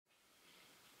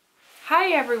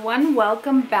Hi everyone,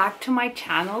 welcome back to my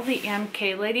channel, the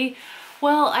MK Lady.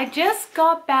 Well, I just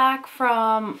got back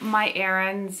from my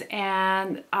errands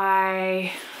and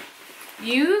I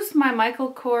used my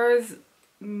Michael Kors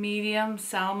medium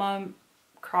Selma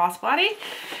crossbody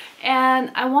and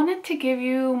I wanted to give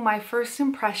you my first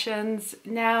impressions.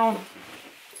 Now,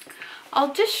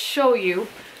 I'll just show you.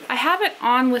 I have it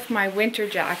on with my winter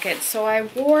jacket, so I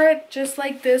wore it just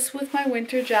like this with my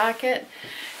winter jacket,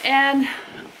 and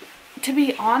to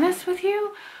be honest with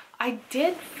you, I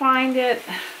did find it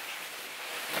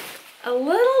a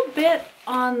little bit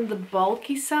on the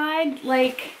bulky side.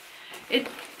 Like it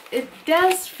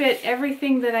does fit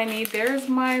everything that I need. There's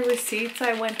my receipts.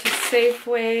 I went to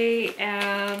Safeway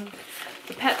and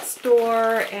the pet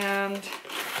store and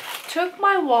took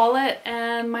my wallet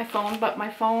and my phone, but my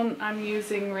phone I'm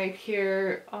using right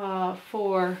here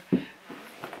for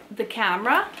the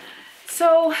camera.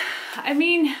 So, I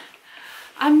mean,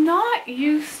 I'm not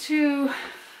used to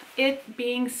it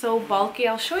being so bulky.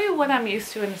 I'll show you what I'm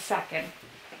used to in a second.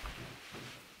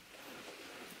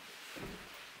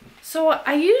 So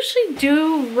I usually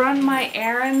do run my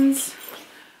errands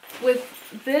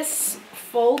with this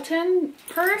Fulton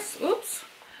purse. Oops.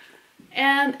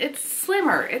 And it's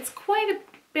slimmer. It's quite a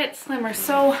bit slimmer.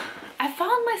 So I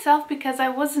found myself, because I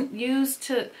wasn't used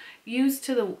to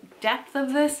the depth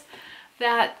of this,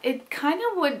 that it kind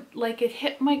of would, like, it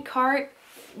hit my cart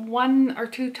one or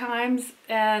two times,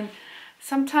 and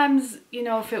sometimes, you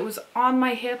know, if it was on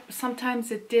my hip, sometimes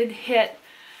it did hit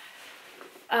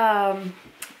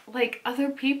like other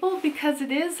people, because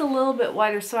it is a little bit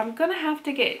wider. So I'm gonna have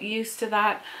to get used to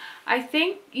that. I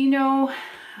think, you know,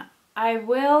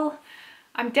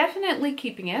 I'm definitely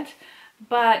keeping it,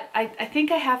 but I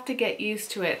think I have to get used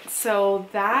to it. So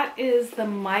that is the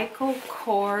Michael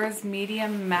Kors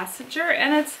medium messenger,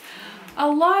 and it's a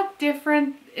lot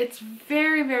different. It's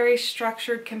very, very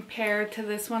structured compared to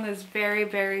this one. Is very,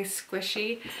 very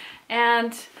squishy.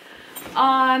 And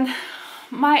on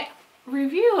my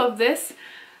review of this,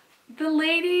 the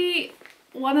lady,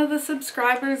 one of the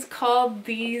subscribers, called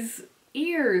these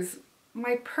ears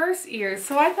my purse ears.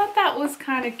 So I thought that was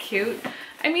kind of cute.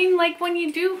 I mean, like, when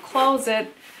you do close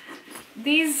it,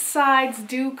 these sides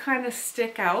do kind of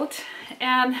stick out,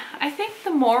 and I think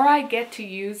the more I get to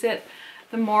use it,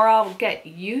 the more I'll get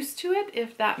used to it,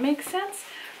 if that makes sense.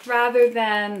 Rather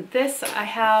than this,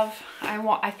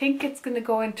 I think it's going to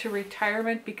go into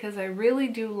retirement, because I really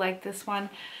do like this one,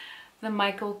 the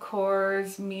Michael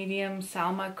Kors medium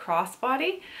Selma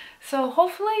crossbody. So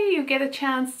hopefully you get a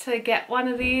chance to get one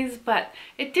of these, but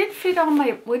it did fit on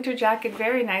my winter jacket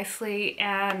very nicely,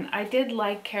 and I did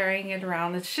like carrying it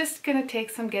around. It's just gonna take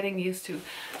some getting used to.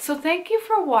 So thank you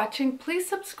for watching. Please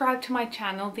subscribe to my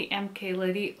channel, the MK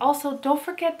Lady. Also, don't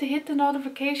forget to hit the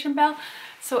notification bell,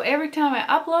 so every time I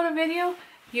upload a video,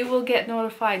 you will get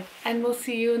notified, and we'll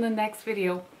see you in the next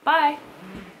video. Bye!